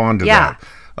jump on to that.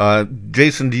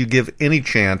 Jason, do you give any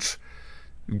chance,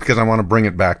 because I want to bring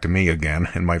it back to me again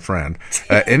and my friend,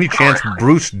 any chance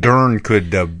Bruce Dern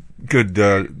could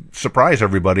surprise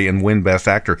everybody and win Best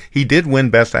Actor? He did win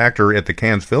Best Actor at the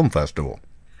Cannes Film Festival.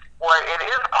 Well, it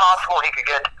is possible he could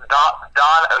get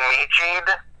Don Amici,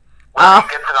 where he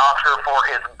gets an Oscar for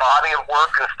his body of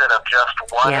work instead of just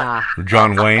one. Yeah.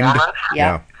 John Wayne.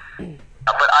 Yeah.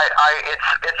 But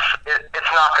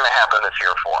it's not going to happen this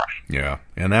year for him. Yeah,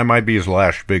 and that might be his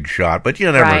last big shot, but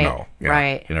you never know. Yeah,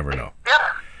 right. You never know. Yeah,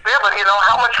 but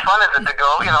how much fun is it to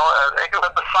go?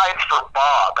 Besides for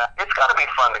Bob, it's got to be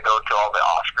fun to go to all the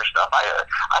Oscar stuff.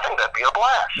 I think that'd be a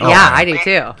blast. I do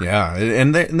too. Yeah,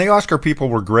 and the Oscar people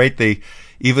were great. They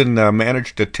even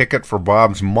managed a ticket for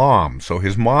Bob's mom, so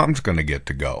his mom's going to get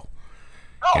to go.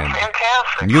 Oh,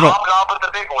 fantastic. You Hobnob with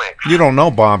the big wigs. You don't know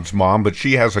Bob's mom, but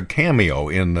she has a cameo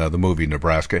in the movie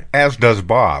Nebraska, as does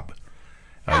Bob.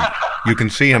 You can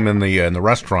see him in the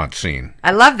restaurant scene.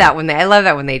 I love that when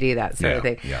they do that sort of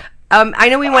thing. Yeah. I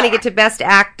know we want to get to Best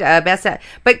Act,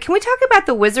 but can we talk about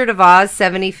the Wizard of Oz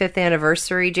 75th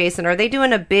anniversary, Jason? Are they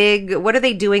doing what are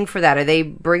they doing for that? Are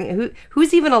they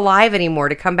who's even alive anymore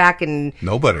to come back and...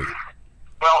 Nobody.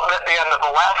 Well,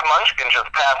 the last Munchkin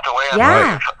just passed away.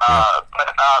 Yeah.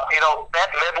 But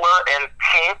Bette Midler and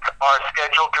Pink are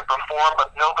scheduled to perform,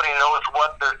 but nobody knows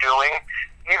what they're doing.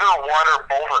 Either one or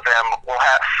both of them will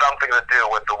have something to do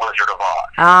with the Wizard of Oz.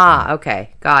 Ah, okay,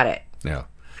 got it. Yeah.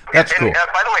 That's cool.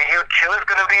 By the way, U2 is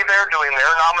going to be there doing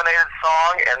their nominated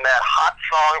song, and that hot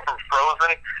song from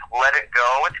Frozen, Let It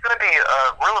Go. It's going to be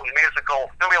a real musical.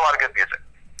 It's going to be a lot of good music.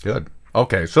 Good.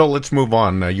 Okay, so let's move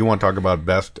on. You want to talk about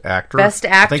Best Actress? Best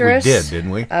Actress. I think we did,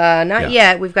 didn't we? Not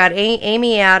yet. We've got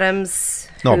Amy Adams.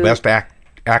 No, Best Actor.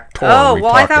 Oh,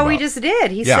 well, I thought we just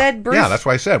did. He said Bruce. Yeah, that's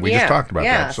what I said. We just talked about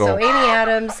that. So Amy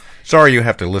Adams. Sorry you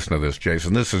have to listen to this,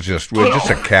 Jason. This is just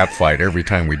a cat fight every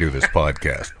time we do this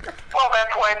podcast. Well,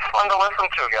 that's why it's fun to listen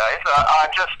to, guys.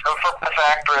 Just for Best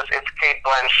Actress, it's Kate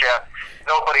Blanchett.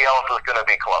 Nobody else is going to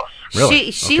be close.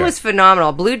 Really? She was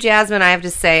phenomenal. Blue Jasmine, I have to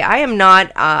say, I am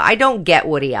not, I don't get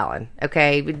Woody Allen,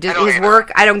 okay? His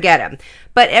work, I don't get him.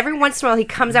 But every once in a while, he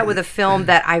comes out with a film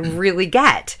that I really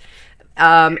get.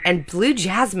 And Blue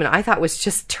Jasmine, I thought was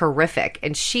just terrific.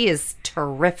 And she is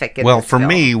terrific in this film.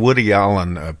 Me, Woody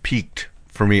Allen peaked.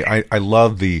 For me, I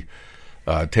love the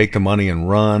Take the Money and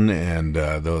Run and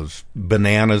those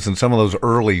Bananas and some of those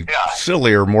early,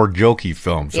 sillier, more jokey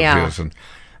films of his.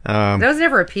 And those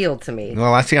never appealed to me.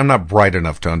 Well, I'm not bright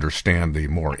enough to understand the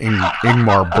more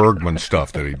Ingmar Bergman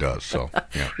stuff that he does. So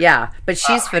yeah, but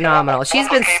she's phenomenal. She's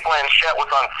been. Kate Blanchett was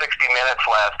on 60 Minutes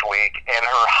last week, and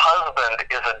her husband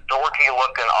is a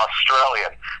dorky-looking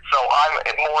Australian. So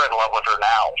I'm more in love with her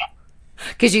now.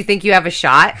 Because you think you have a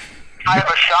shot? I have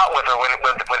a shot with her when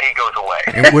he goes away.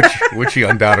 which he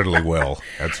undoubtedly will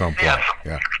at some point. Yes,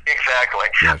 yeah. Exactly.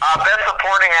 Yes. Best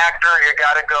supporting actor, you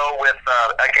got to go with,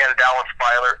 again, Dallas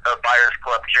Buyers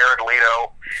Club, Jared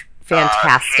Leto.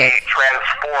 Fantastic. He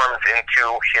transforms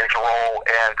into his role,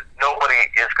 and nobody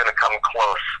is going to come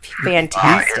close.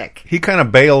 Fantastic. He kind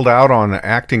of bailed out on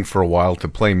acting for a while to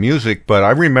play music, but I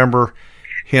remember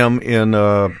him in...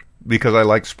 because I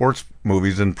like sports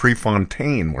movies in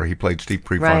Prefontaine, where he played Steve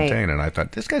Prefontaine, and I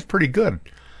thought, this guy's pretty good.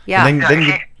 Yeah. And then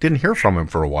you didn't hear from him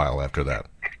for a while after that.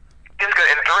 It's good.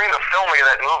 And during the filming of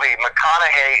that movie,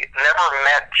 McConaughey never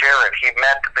met Jared. He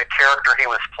met the character he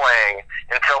was playing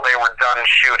until they were done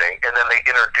shooting, and then they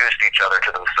introduced each other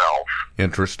to themselves.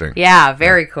 Interesting. Yeah,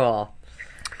 very cool.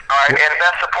 All right, and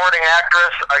Best Supporting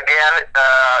Actress, again,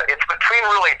 it's between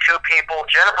really two people.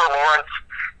 Jennifer Lawrence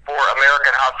for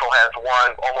American Hustle has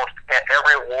won almost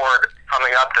every award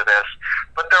coming up to this,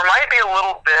 but there might be a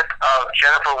little bit of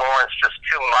Jennifer Lawrence just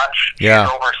too much. Yeah.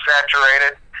 She's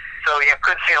oversaturated. So you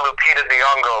could see Lupita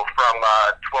Nyong'o from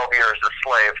 12 Years a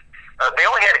Slave. They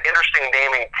only had interesting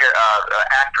naming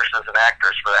actresses and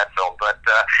actors for that film, but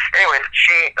anyways,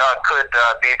 she could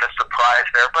be the surprise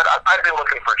there, but I'd be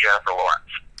looking for Jennifer Lawrence.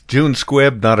 June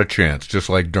Squibb, not a chance, just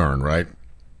like Dern, right?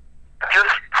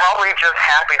 Probably just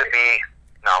happy to be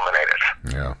nominated.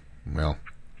 Yeah, well,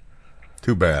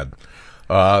 too bad.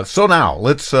 So now,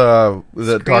 let's talk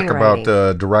about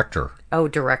director. Oh,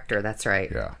 director, that's right.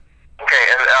 Yeah. Okay,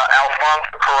 and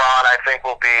Alfonso Cuarón, I think,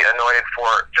 will be anointed for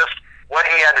just what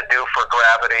he had to do for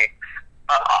Gravity.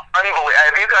 Unbelievable.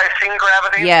 Have you guys seen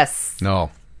Gravity? Yes. No.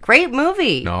 Great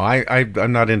movie. No,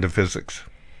 I'm not into physics.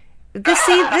 This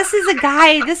is a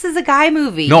guy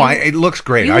movie. No, it looks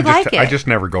great. You would like it. I just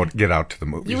never get out to the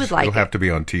movies. You would like It'll have to be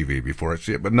on TV before I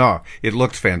see it. But no, it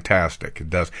looks fantastic. It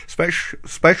does.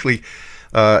 Especially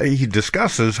he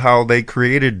discusses how they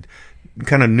created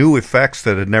kind of new effects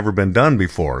that had never been done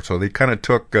before. So they kind of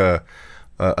took a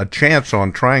chance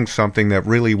on trying something that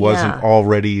really wasn't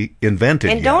already invented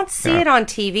and yet. Don't see it on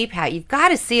TV, Pat. You've got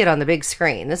to see it on the big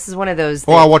screen. This is one of those...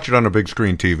 I'll watch it on a big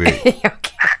screen TV. Okay.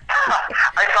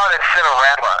 I saw it at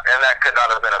Cinerama, and that could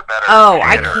not have been a better theater.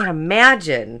 I can't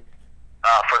imagine.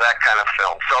 For that kind of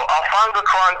film. So Alfonso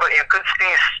Cuarón, but you could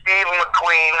see Steve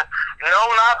McQueen. No,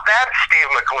 not that Steve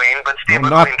McQueen, but Steve McQueen.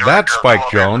 Not that Spike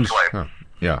Jonze. Huh.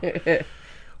 Yeah.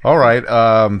 All right.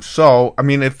 So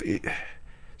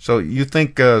you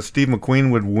think Steve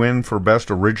McQueen would win for Best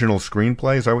Original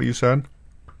Screenplay? Is that what you said?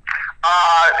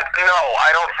 No, I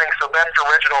don't think so. Best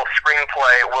Original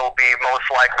Screenplay will be most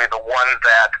likely the one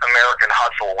that American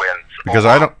Hustle wins. Because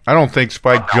I don't think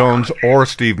Spike Jonze or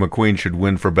Steve McQueen should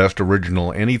win for Best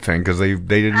Original anything, because they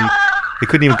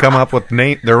couldn't even come up with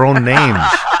their own names.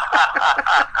 I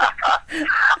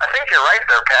think you're right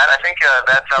there, Pat. I think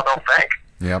that's how they'll think.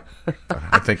 Yep,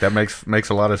 I think that makes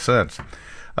a lot of sense.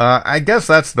 I guess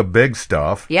that's the big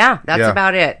stuff. Yeah, that's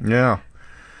about it. Yeah.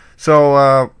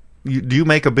 So, do you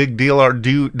make a big deal, or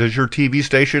does your TV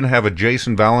station have a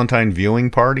Jason Valentine viewing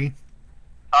party?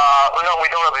 No, we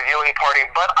don't have a viewing party,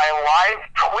 but I live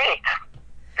tweet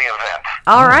the event.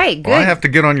 All right, good. Well, I have to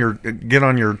get on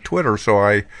your Twitter so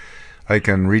I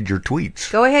can read your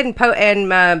tweets. Go ahead and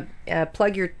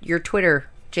plug your Twitter,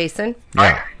 Jason.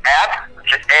 Yeah.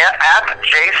 At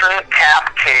Jason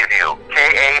Kappkevu,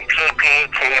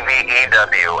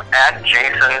 KAPPKVEW, at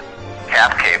Jason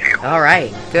Cap gave you. All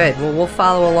right, good. Well, we'll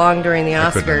follow along during the Oscars.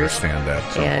 I couldn't understand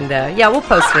that. So. And we'll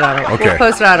post it on our okay. We'll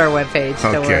post it on our webpage.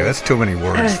 Okay, that's too many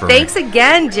words for Thanks me.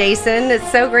 again, Jason. It's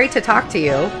so great to talk to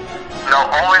you. No,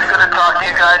 always good to talk to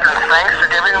you guys, and thanks for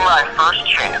giving me my first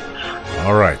chance.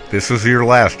 All right, this is your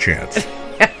last chance.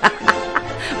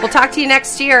 We'll talk to you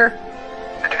next year.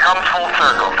 It comes full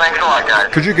circle. Thanks a lot,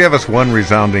 guys. Could you give us one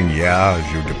resounding yeah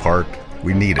as you depart?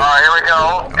 We need it. All right, here we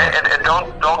go. And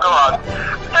don't go on.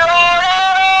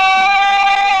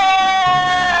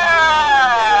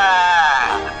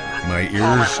 My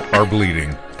ears are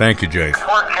bleeding. Thank you, Jace.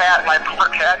 My poor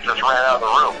cat just ran out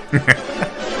of the room.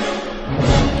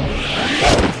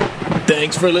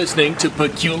 Thanks for listening to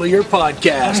Peculiar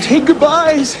Podcast. Hey,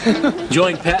 goodbyes.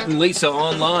 Join Pat and Lisa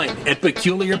online at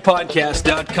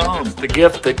peculiarpodcast.com. The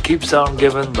gift that keeps on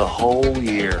giving the whole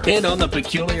year. And on the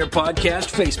Peculiar Podcast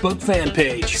Facebook fan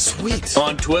page. Sweet.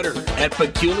 On Twitter at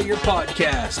Peculiar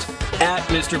Podcast, at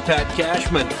Mr. Pat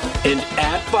Cashman, and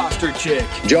at Foster Chick.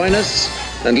 Join us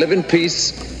and live in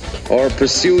peace, or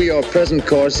pursue your present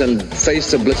course and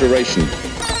face obliteration.